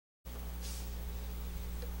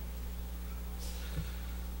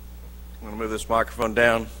I'm going to move this microphone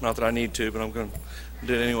down. Not that I need to, but I'm going to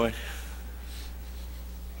do it anyway.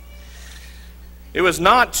 It was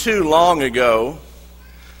not too long ago,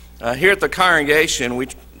 here at the congregation, we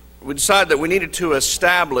decided that we needed to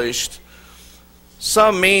establish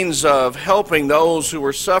some means of helping those who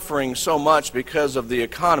were suffering so much because of the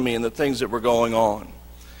economy and the things that were going on.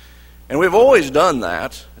 And we've always done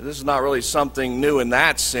that. This is not really something new in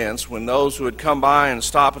that sense. When those who would come by and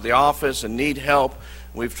stop at the office and need help,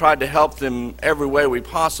 we've tried to help them every way we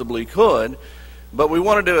possibly could. But we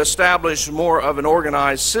wanted to establish more of an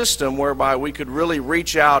organized system whereby we could really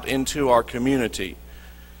reach out into our community.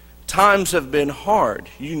 Times have been hard.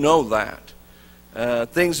 You know that.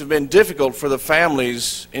 Things have been difficult for the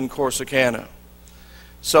families in Corsicana.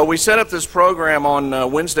 So we set up this program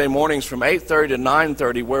on Wednesday mornings from 8:30 to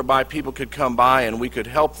 9:30 whereby people could come by and we could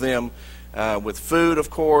help them with food, of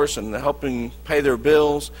course, and helping pay their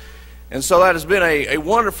bills. And so that has been a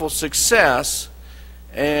wonderful success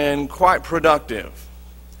and quite productive.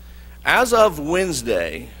 As of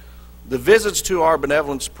Wednesday, the visits to our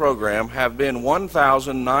benevolence program have been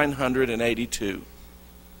 1,982.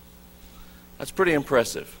 That's pretty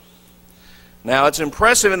impressive. Now, it's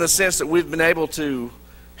impressive in the sense that we've been able to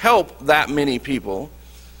help that many people,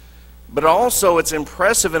 but also it's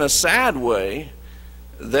impressive in a sad way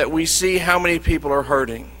that we see how many people are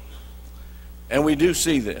hurting. And we do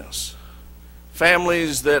see this.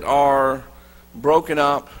 Families that are broken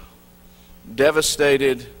up,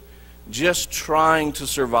 devastated, just trying to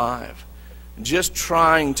survive, just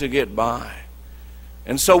trying to get by.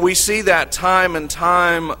 And so we see that time and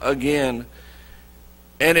time again,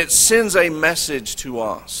 and it sends a message to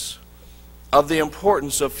us of the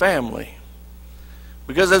importance of family.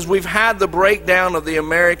 Because as we've had the breakdown of the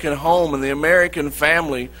American home and the American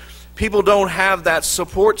family, people don't have that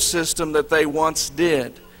support system that they once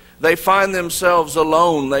did. They find themselves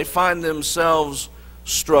alone. They find themselves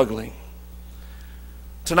struggling.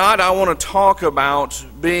 Tonight I want to talk about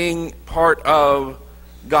being part of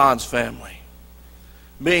God's family.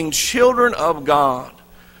 Being children of God.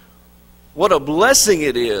 What a blessing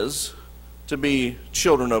it is to be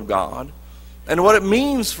children of God, and what it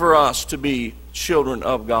means for us to be children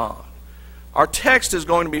of God. Our text is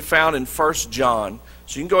going to be found in 1 John.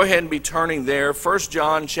 So you can go ahead and be turning there. 1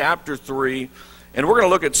 John chapter 3. And we're going to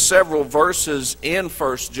look at several verses in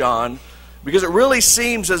 1 John, because it really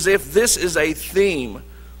seems as if this is a theme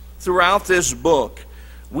throughout this book.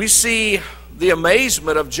 We see the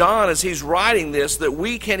amazement of John as he's writing this, that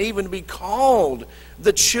we can even be called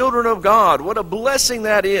the children of God. What a blessing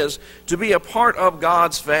that is to be a part of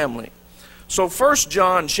God's family. So 1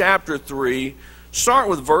 John chapter 3, start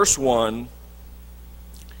with verse 1.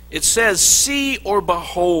 It says, "See or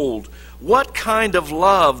behold what kind of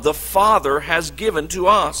love the Father has given to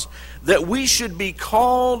us, that we should be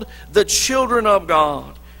called the children of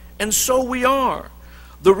God. And so we are.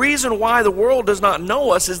 The reason why the world does not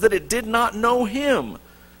know us is that it did not know Him.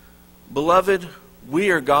 Beloved,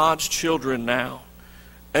 we are God's children now.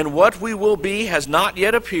 And what we will be has not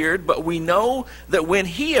yet appeared, but we know that when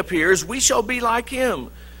He appears, we shall be like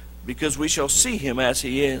Him, because we shall see Him as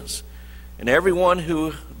He is. And everyone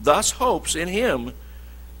who thus hopes in Him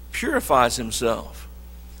purifies himself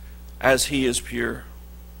as He is pure."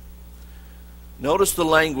 Notice the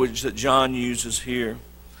language that John uses here.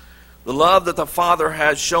 The love that the Father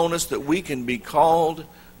has shown us, that we can be called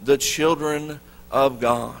the children of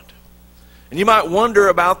God. And you might wonder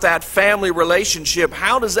about that family relationship.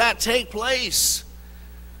 How does that take place?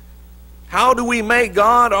 How do we make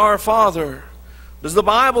God our Father? Does the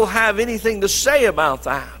Bible have anything to say about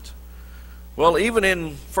that? Well, even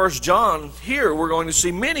in 1 John, here we're going to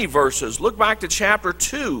see many verses. Look back to chapter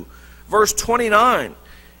 2, verse 29.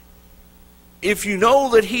 "If you know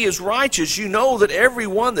that He is righteous, you know that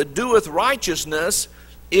everyone that doeth righteousness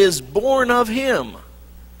is born of Him."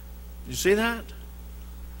 You see that?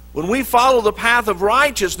 When we follow the path of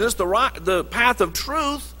righteousness, the path of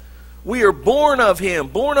truth, we are born of Him,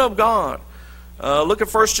 born of God. Look at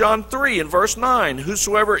 1 John 3 and verse 9.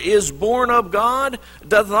 "Whosoever is born of God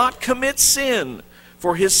doth not commit sin,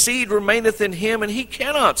 for his seed remaineth in him, and he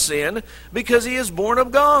cannot sin, because he is born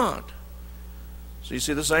of God." So you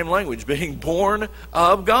see the same language, being born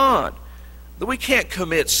of God. That we can't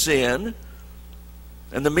commit sin.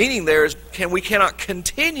 And the meaning there is we cannot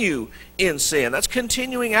continue in sin. That's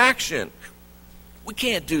continuing action. We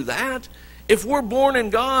can't do that. If we're born in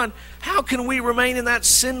God, how can we remain in that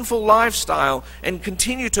sinful lifestyle and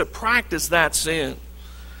continue to practice that sin?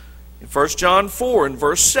 In 1 John 4 and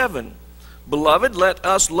verse 7, "Beloved, let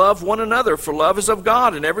us love one another, for love is of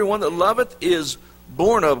God, and everyone that loveth is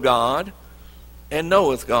born of God and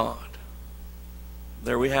knoweth God."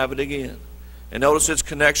 There we have it again. And notice its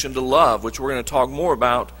connection to love, which we're going to talk more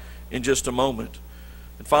about in just a moment.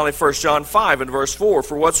 And finally, 1 John 5 and verse 4,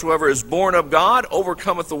 for whatsoever is born of God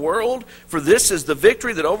overcometh the world, for this is the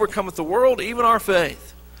victory that overcometh the world, even our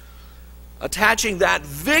faith. Attaching that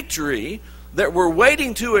victory that we're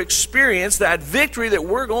waiting to experience, that victory that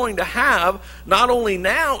we're going to have, not only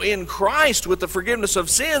now in Christ with the forgiveness of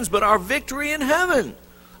sins, but our victory in heaven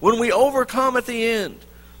when we overcome at the end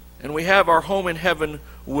and we have our home in heaven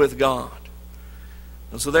with God.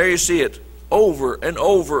 And so there you see it over and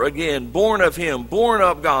over again. Born of Him, born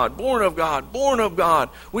of God, born of God, born of God.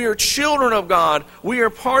 We are children of God. We are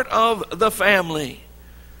part of the family.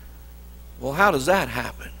 Well, how does that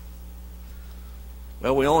happen?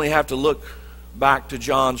 Well, we only have to look back to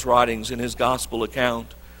John's writings in his gospel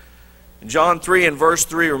account. In John 3 and verse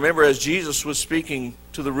 3, remember as Jesus was speaking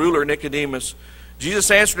to the ruler Nicodemus, Jesus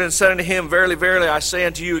answered and said unto him, verily, verily, I say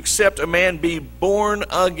unto you, except a man be born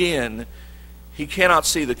again, he cannot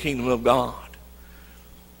see the kingdom of God.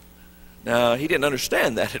 Now, he didn't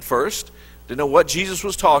understand that at first. Didn't know what Jesus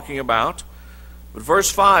was talking about. But verse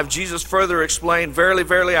 5, Jesus further explained, verily,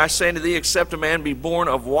 verily, I say unto thee, except a man be born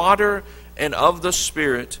of water and of the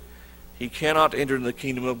Spirit, he cannot enter into the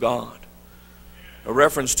kingdom of God. A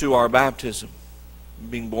reference to our baptism,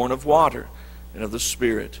 being born of water and of the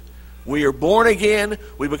Spirit. We are born again.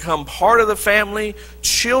 We become part of the family,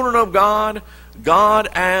 children of God, God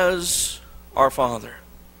as our Father.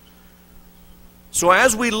 So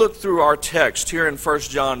as we look through our text here in 1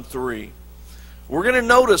 John 3, we're going to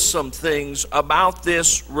notice some things about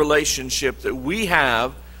this relationship that we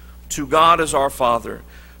have to God as our Father.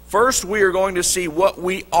 First, we are going to see what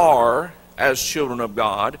we are as children of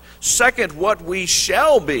God. Second, what we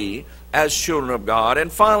shall be as children of God.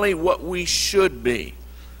 And finally, what we should be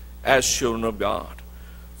as children of God.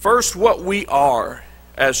 First, what we are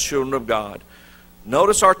as children of God.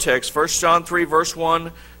 Notice our text, 1 John 3, verse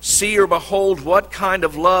 1. See or behold what kind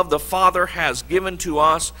of love the Father has given to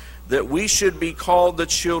us, that we should be called the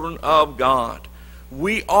children of God.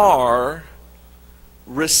 We are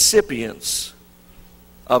recipients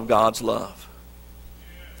of God's love.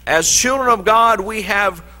 As children of God, we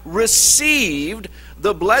have received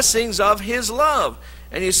the blessings of His love.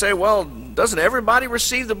 And you say, well, doesn't everybody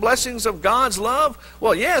receive the blessings of God's love?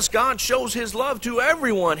 Well, yes, God shows His love to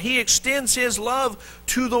everyone. He extends His love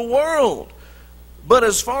to the world. But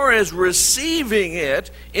as far as receiving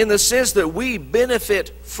it, in the sense that we benefit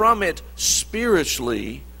from it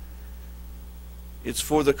spiritually, it's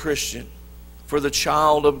for the Christian, for the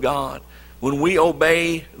child of God. When we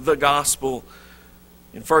obey the gospel,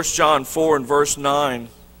 in 1 John 4 and verse 9,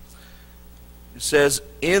 it says,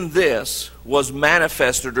 in this was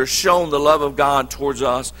manifested or shown the love of God towards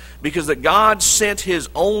us, because that God sent His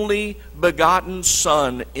only begotten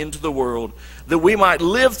Son into the world, that we might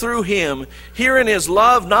live through Him. Herein is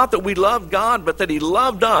love, not that we loved God, but that He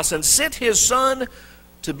loved us and sent His Son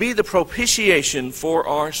to be the propitiation for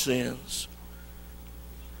our sins.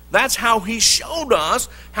 That's how He showed us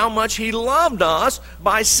how much He loved us,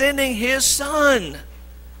 by sending His Son,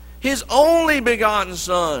 His only begotten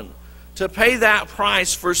Son, to pay that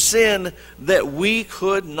price for sin that we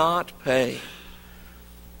could not pay.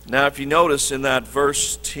 Now, if you notice in that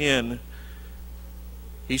verse 10,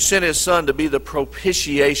 He sent His Son to be the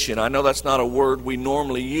propitiation. I know that's not a word we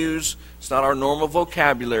normally use. It's not our normal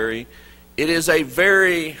vocabulary. It is a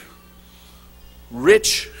very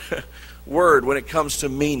rich word when it comes to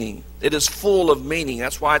meaning. It is full of meaning.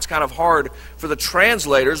 That's why it's kind of hard for the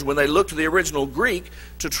translators, when they look to the original Greek,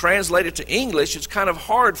 to translate it to English. It's kind of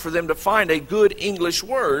hard for them to find a good English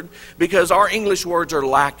word, because our English words are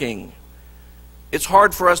lacking. It's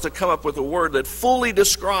hard for us to come up with a word that fully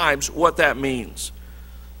describes what that means.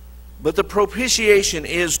 But the propitiation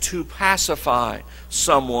is to pacify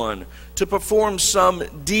someone, to perform some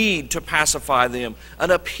deed to pacify them, an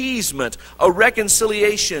appeasement, a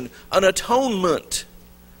reconciliation, an atonement.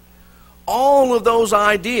 All of those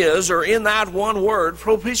ideas are in that one word,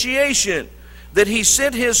 propitiation, that He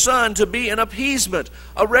sent His Son to be an appeasement,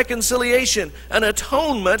 a reconciliation, an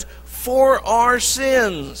atonement for our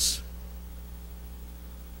sins.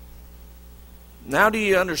 Now do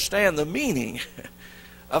you understand the meaning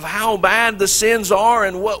of how bad the sins are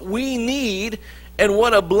and what we need, and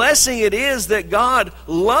what a blessing it is that God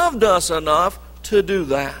loved us enough to do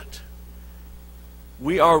that?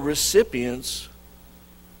 We are recipients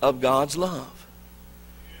of God's love.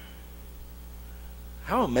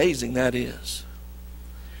 How amazing that is.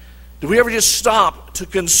 Do we ever just stop to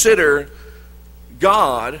consider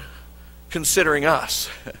God considering us?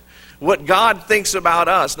 What God thinks about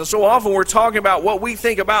us. Now, so often we're talking about what we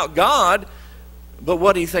think about God, but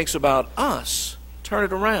what He thinks about us turn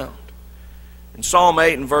it around. In Psalm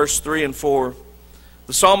 8 and verse 3 and 4,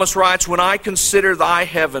 the psalmist writes, "When I consider thy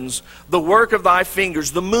heavens, the work of thy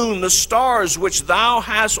fingers, the moon, the stars which thou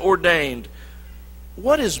hast ordained,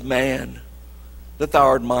 what is man that thou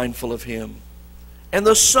art mindful of him? And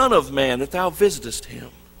the son of man that thou visitest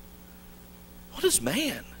him?" What is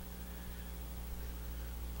man?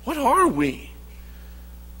 What are we?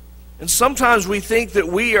 And sometimes we think that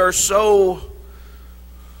we are so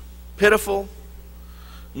pitiful,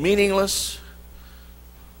 meaningless,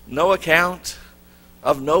 no account,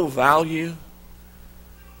 of no value.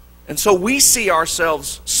 And so we see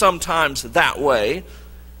ourselves sometimes that way,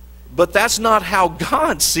 but that's not how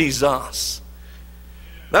God sees us.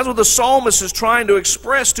 That's what the psalmist is trying to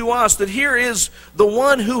express to us, that here is the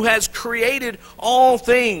one who has created all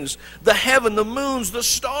things, the heaven, the moons, the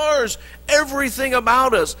stars, everything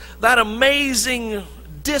about us, that amazing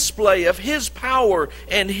display of His power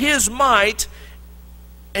and His might,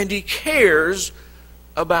 and He cares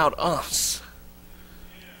about us.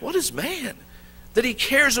 What is man? That He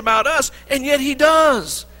cares about us, and yet He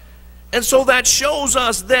does. And so that shows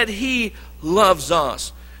us that He loves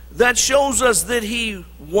us. That shows us that He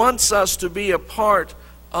wants us to be a part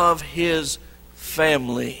of His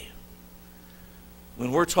family.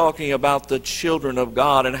 When we're talking about the children of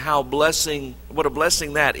God and what a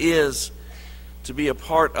blessing that is to be a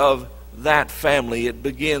part of that family, it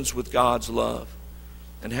begins with God's love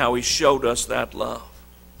and how He showed us that love.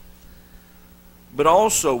 But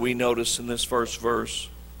also we notice in this first verse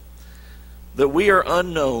that we are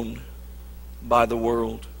unknown by the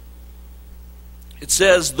world. It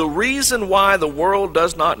says, "The reason why the world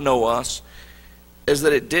does not know us is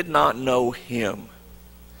that it did not know Him."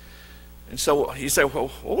 And so you say, well,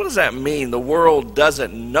 what does that mean? The world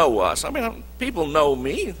doesn't know us. I mean, people know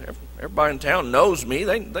me. Everybody in town knows me.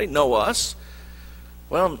 They know us.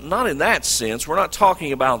 Well, not in that sense. We're not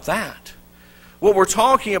talking about that. What we're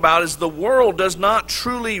talking about is the world does not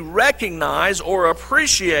truly recognize or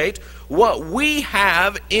appreciate what we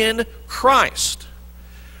have in Christ.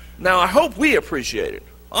 Now, I hope we appreciate it.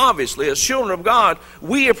 Obviously, as children of God,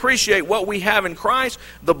 we appreciate what we have in Christ,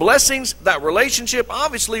 the blessings, that relationship.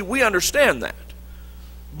 Obviously, we understand that.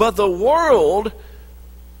 But the world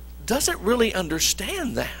doesn't really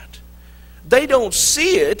understand that. They don't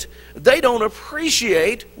see it. They don't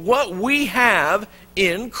appreciate what we have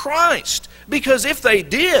in Christ. Because if they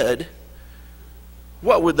did,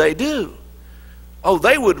 what would they do? Oh,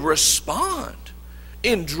 they would respond.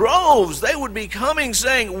 In droves, they would be coming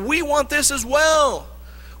saying, "We want this as well.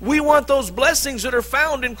 We want those blessings that are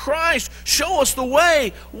found in Christ. Show us the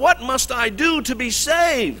way. What must I do to be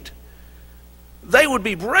saved?" They would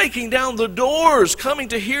be breaking down the doors, coming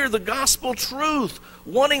to hear the gospel truth,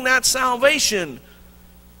 wanting that salvation.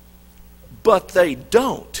 But they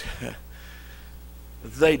don't.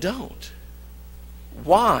 They don't.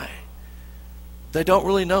 Why? They don't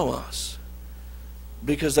really know us.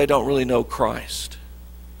 Because they don't really know Christ.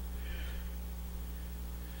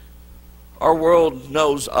 Our world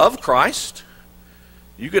knows of Christ.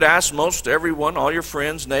 You could ask most everyone, all your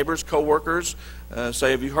friends, neighbors, co-workers, say,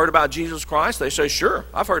 "Have you heard about Jesus Christ?" They say, "Sure,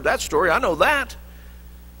 I've heard that story. I know that."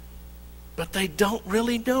 But they don't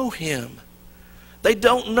really know Him. They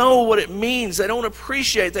don't know what it means. They don't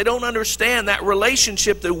appreciate, they don't understand that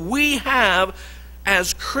relationship that we have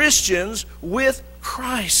as Christians with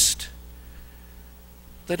Christ.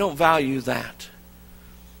 They don't value that.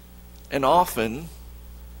 And often,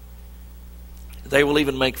 they will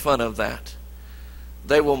even make fun of that.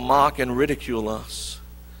 They will mock and ridicule us.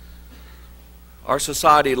 Our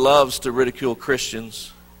society loves to ridicule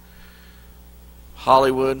Christians.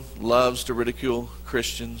 Hollywood loves to ridicule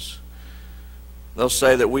Christians. They'll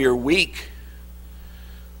say that we are weak,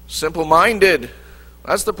 simple-minded.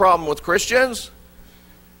 That's the problem with Christians.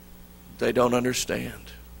 They don't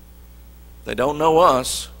understand. They don't know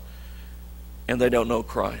us, and they don't know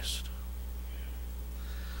Christ.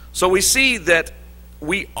 So we see that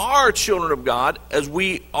we are children of God as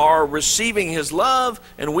we are receiving His love,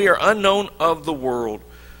 and we are unknown of the world.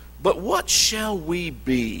 But what shall we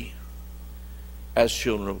be as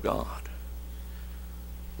children of God?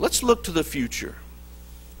 Let's look to the future.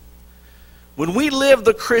 When we live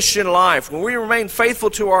the Christian life, when we remain faithful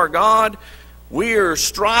to our God, we are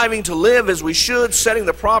striving to live as we should, setting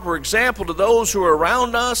the proper example to those who are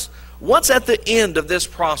around us. What's at the end of this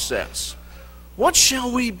process? What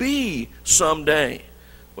shall we be someday?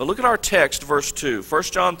 Well, look at our text, verse 2.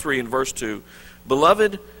 1 John 3 and verse 2.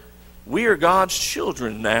 "Beloved, we are God's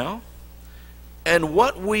children now, and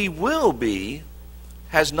what we will be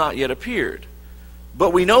has not yet appeared.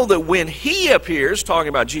 But we know that when he appears, talking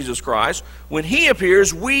about Jesus Christ, when he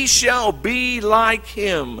appears, we shall be like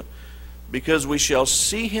him, because we shall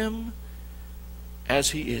see him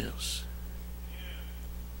as he is.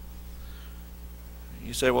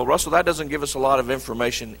 You say, well, Russell, that doesn't give us a lot of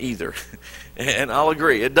information either. And I'll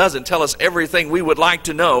agree. It doesn't tell us everything we would like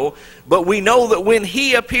to know. But we know that when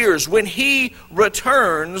he appears, when he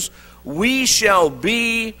returns, we shall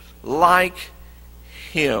be like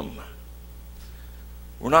him.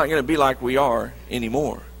 We're not going to be like we are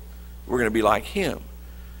anymore. We're going to be like him.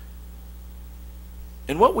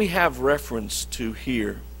 And what we have reference to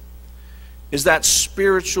here is that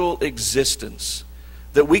spiritual existence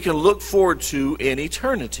that we can look forward to in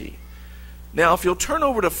eternity. Now, if you'll turn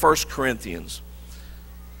over to 1 Corinthians,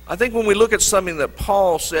 I think when we look at something that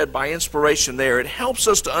Paul said by inspiration there, it helps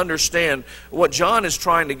us to understand what John is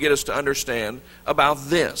trying to get us to understand about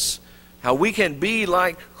this. How we can be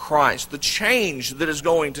like Christ, the change that is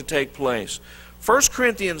going to take place. 1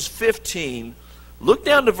 Corinthians 15, look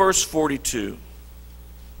down to verse 42.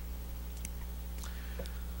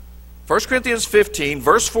 1 Corinthians 15,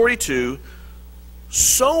 verse 42,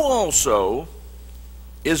 so also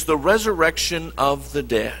is the resurrection of the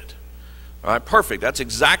dead. All right, perfect. That's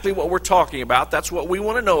exactly what we're talking about. That's what we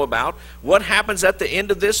want to know about. What happens at the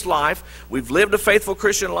end of this life? We've lived a faithful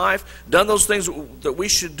Christian life, done those things that we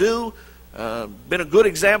should do, been a good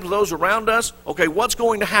example to those around us. Okay, what's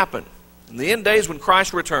going to happen in the end days when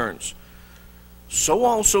Christ returns? So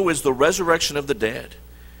also is the resurrection of the dead.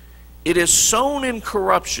 It is sown in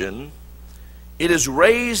corruption, it is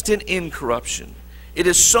raised in incorruption. It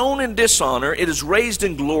is sown in dishonor, it is raised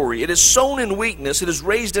in glory. It is sown in weakness, it is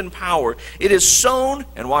raised in power. It is sown,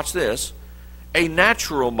 and watch this, a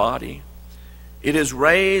natural body. It is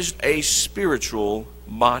raised a spiritual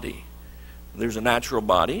body. There's a natural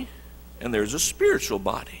body, and there's a spiritual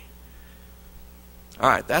body. All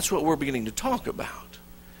right, that's what we're beginning to talk about.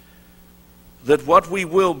 That what we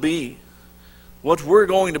will be, what we're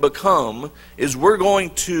going to become, is we're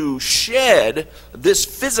going to shed this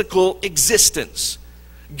physical existence.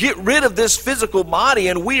 Get rid of this physical body,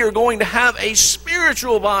 and we are going to have a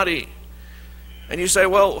spiritual body. And you say,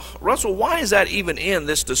 well, Russell, why is that even in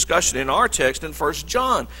this discussion in our text in 1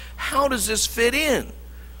 John? How does this fit in?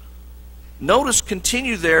 Notice,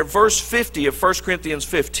 continue there, verse 50 of 1 Corinthians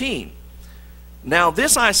 15. Now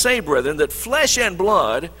this I say, brethren, that flesh and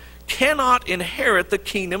blood cannot inherit the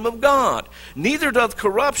kingdom of God, neither doth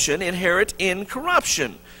corruption inherit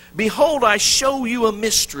incorruption. Behold, I show you a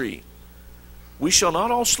mystery. We shall not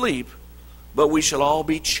all sleep, but we shall all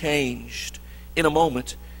be changed in a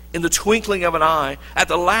moment, in the twinkling of an eye, at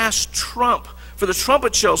the last trump. For the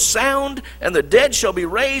trumpet shall sound, and the dead shall be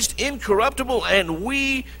raised incorruptible, and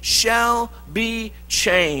we shall be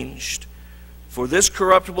changed. For this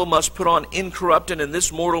corruptible must put on incorruption, and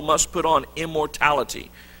this mortal must put on immortality.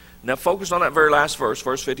 Now focus on that very last verse,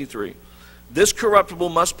 verse 53. This corruptible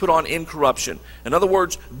must put on incorruption. In other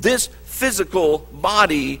words, this physical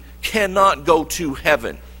body cannot go to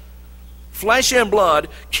heaven. Flesh and blood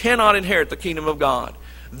cannot inherit the kingdom of God.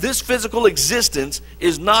 This physical existence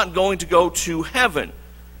is not going to go to heaven.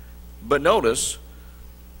 But notice,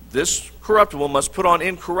 this corruptible must put on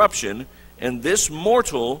incorruption, and this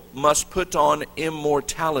mortal must put on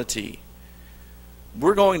immortality.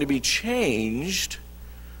 We're going to be changed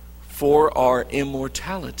for our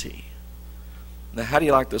immortality. Now, how do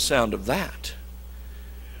you like the sound of that?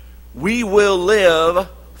 We will live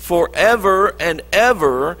forever and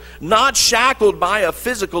ever, not shackled by a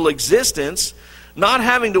physical existence, not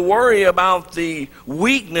having to worry about the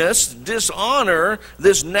weakness, dishonor,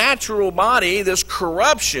 this natural body, this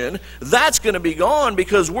corruption. That's going to be gone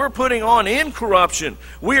because we're putting on incorruption.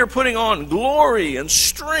 We are putting on glory and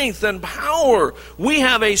strength and power. We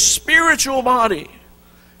have a spiritual body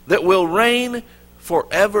that will reign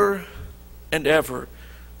forever and ever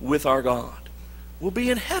with our God. We'll be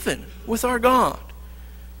in heaven with our God.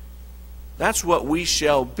 That's what we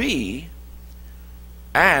shall be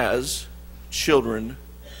as children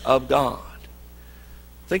of God.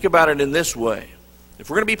 Think about it in this way. If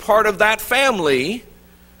we're going to be part of that family,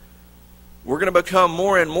 we're going to become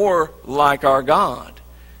more and more like our God.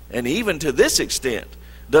 And even to this extent,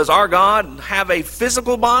 does our God have a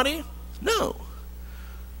physical body? No.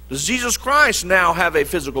 Does Jesus Christ now have a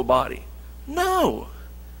physical body? No.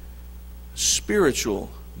 Spiritual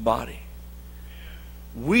body.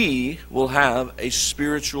 We will have a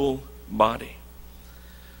spiritual body.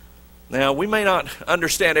 Now, we may not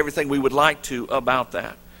understand everything we would like to about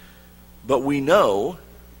that, but we know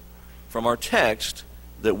from our text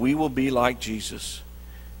that we will be like Jesus.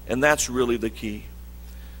 And that's really the key.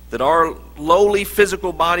 that our lowly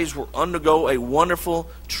physical bodies will undergo a wonderful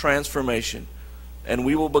transformation, and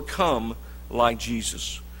we will become like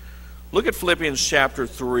Jesus. Look at Philippians chapter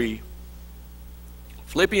 3.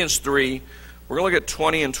 Philippians 3, we're going to look at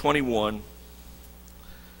 20 and 21.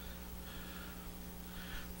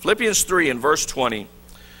 Philippians 3 and verse 20.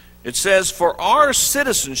 It says, "For our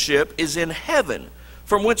citizenship is in heaven,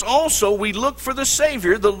 from whence also we look for the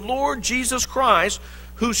Savior, the Lord Jesus Christ,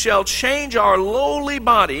 who shall change our lowly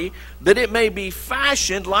body, that it may be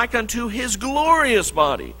fashioned like unto his glorious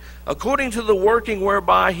body, according to the working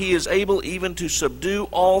whereby he is able even to subdue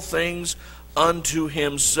all things unto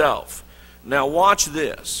himself." Now watch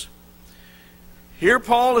this. Here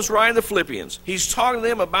Paul is writing the Philippians. He's talking to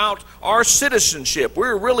them about our citizenship.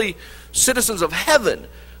 We're really citizens of heaven.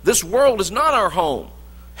 This world is not our home.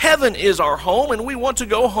 Heaven is our home, and we want to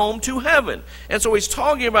go home to heaven. And so he's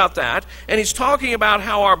talking about that, and he's talking about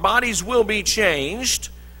how our bodies will be changed.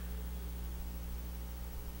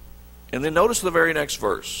 And then notice the very next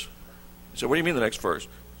verse. So what do you mean the next verse?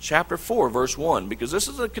 Chapter 4, verse 1, because this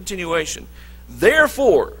is a continuation.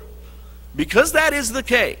 "Therefore, because that is the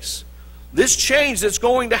case, this change that's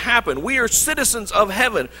going to happen, we are citizens of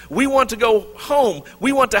heaven. We want to go home.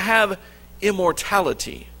 We want to have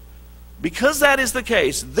immortality. Because that is the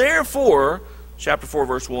case, therefore," chapter 4,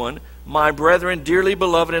 verse 1, "my brethren, dearly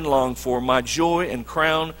beloved and longed for, my joy and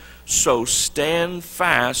crown, so stand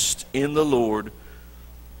fast in the Lord,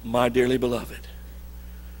 my dearly beloved."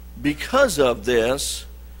 Because of this,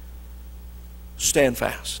 stand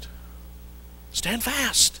fast. Stand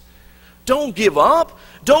fast. Don't give up.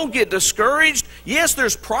 Don't get discouraged. Yes,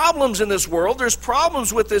 there's problems in this world. There's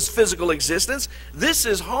problems with this physical existence. This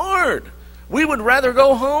is hard. We would rather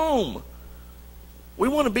go home. We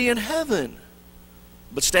want to be in heaven.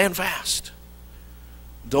 But stand fast.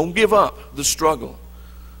 Don't give up the struggle.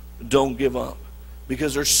 Don't give up.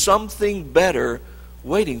 Because there's something better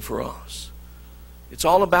waiting for us. It's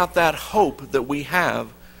all about that hope that we have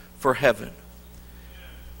for heaven.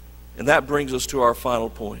 And that brings us to our final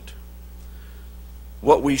point.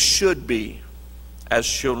 What we should be as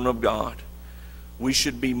children of God. We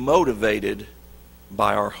should be motivated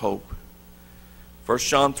by our hope. 1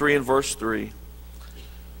 John 3 and verse 3.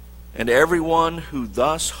 "And everyone who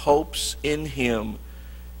thus hopes in him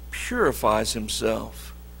purifies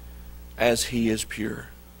himself as he is pure."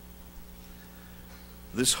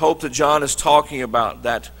 This hope that John is talking about,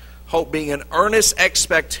 that hope being an earnest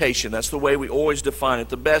expectation, that's the way we always define it,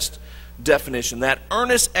 the best definition, that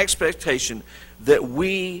earnest expectation that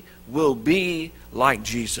we will be like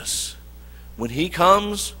Jesus. When he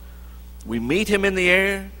comes, we meet him in the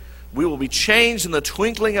air, we will be changed in the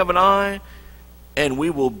twinkling of an eye, and we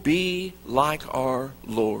will be like our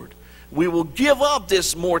Lord. We will give up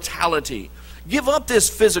this mortality, give up this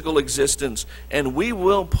physical existence, and we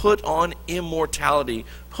will put on immortality,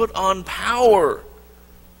 put on power.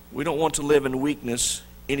 We don't want to live in weakness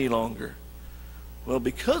any longer. Well,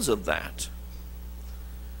 because of that,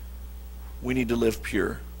 we need to live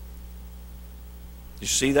pure. You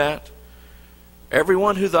see that?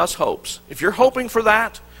 Everyone who thus hopes. If you're hoping for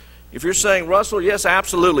that, if you're saying, "Russell, yes,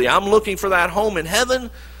 absolutely, I'm looking for that home in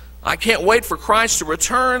heaven. I can't wait for Christ to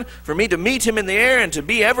return, for me to meet him in the air and to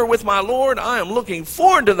be ever with my Lord. I am looking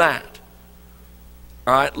forward to that."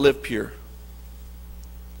 All right, live pure.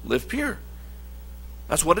 Live pure.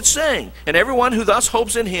 That's what it's saying. "And everyone who thus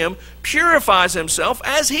hopes in him purifies himself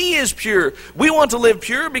as he is pure." We want to live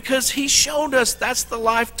pure because he showed us that's the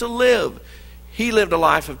life to live. He lived a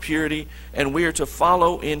life of purity, and we are to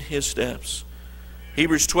follow in his steps.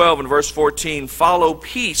 Hebrews 12 and verse 14, "Follow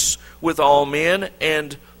peace with all men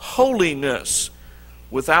and holiness,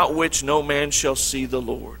 without which no man shall see the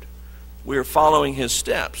Lord." We are following his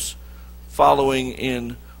steps, following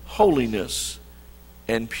in holiness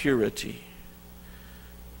and purity.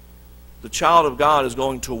 The child of God is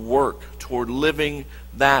going to work toward living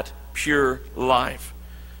that pure life.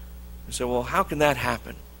 You say, "Well, how can that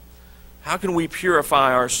happen? How can we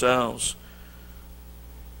purify ourselves?"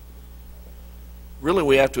 Really,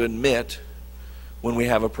 we have to admit when we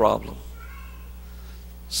have a problem.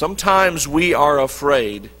 Sometimes we are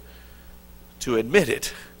afraid to admit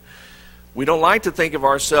it. We don't like to think of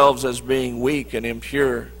ourselves as being weak and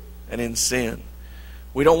impure and in sin.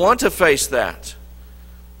 We don't want to face that.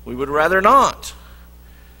 We would rather not.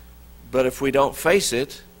 But if we don't face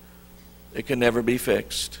it, it can never be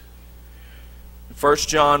fixed. 1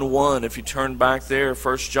 John 1, if you turn back there,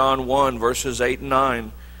 1 John 1, verses 8 and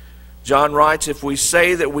 9, John writes, "If we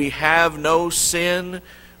say that we have no sin,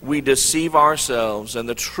 we deceive ourselves, and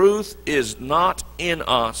the truth is not in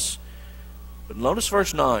us." But notice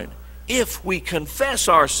verse 9, if we confess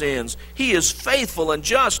our sins, He is faithful and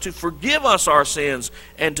just to forgive us our sins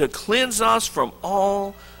and to cleanse us from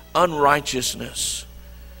all unrighteousness.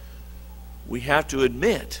 We have to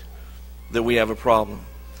admit that we have a problem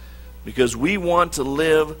because we want to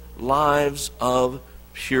live lives of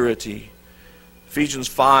purity. Ephesians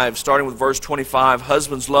 5, starting with verse 25,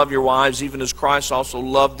 husbands, love your wives, even as Christ also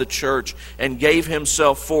loved the church and gave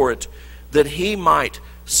Himself for it, that He might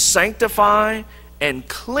sanctify and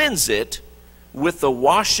cleanse it with the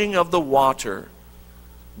washing of the water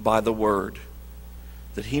by the word,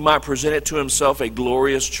 that He might present it to Himself a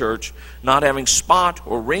glorious church, not having spot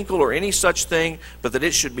or wrinkle or any such thing, but that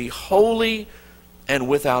it should be holy and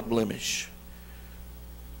without blemish.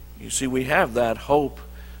 You see, we have that hope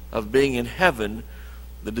of being in heaven.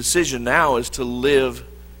 The decision now is to live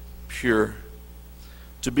pure,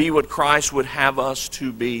 to be what Christ would have us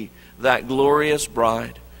to be, that glorious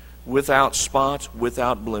bride, without spot,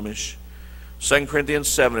 without blemish. 2 Corinthians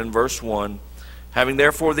 7 and verse 1, having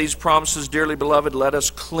therefore these promises, dearly beloved, let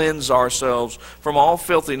us cleanse ourselves from all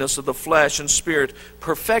filthiness of the flesh and spirit,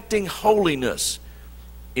 perfecting holiness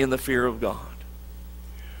in the fear of God.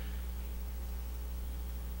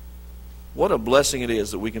 What a blessing it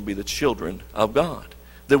is that we can be the children of God,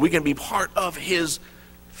 that we can be part of His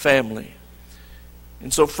family.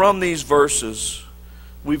 And so from these verses,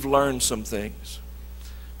 we've learned some things.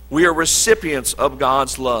 We are recipients of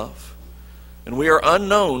God's love, and we are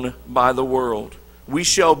unknown by the world. We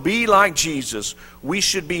shall be like Jesus. We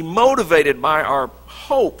should be motivated by our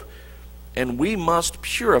hope, and we must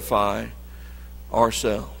purify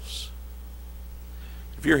ourselves.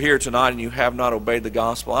 If you're here tonight and you have not obeyed the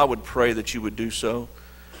gospel, I would pray that you would do so.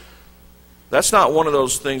 That's not one of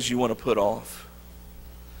those things you want to put off.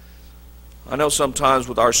 I know sometimes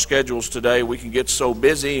with our schedules today, we can get so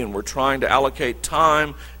busy and we're trying to allocate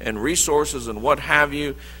time and resources and what have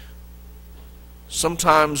you.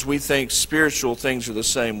 Sometimes we think spiritual things are the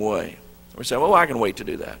same way. We say, well, I can wait to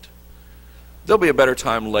do that. There'll be a better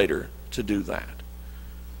time later to do that.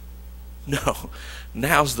 No,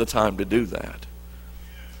 now's the time to do that.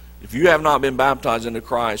 If you have not been baptized into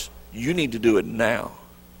Christ, you need to do it now.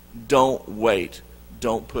 Don't wait.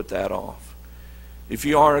 Don't put that off. If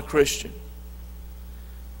you are a Christian,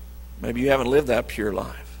 maybe you haven't lived that pure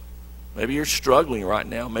life. Maybe you're struggling right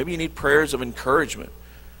now. Maybe you need prayers of encouragement.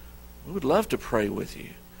 We would love to pray with you.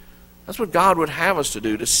 That's what God would have us to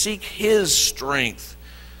do, to seek His strength.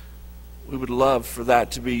 We would love for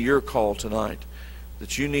that to be your call tonight,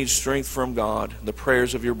 that you need strength from God, the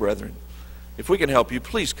prayers of your brethren. If we can help you,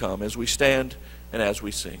 please come as we stand and as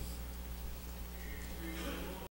we sing.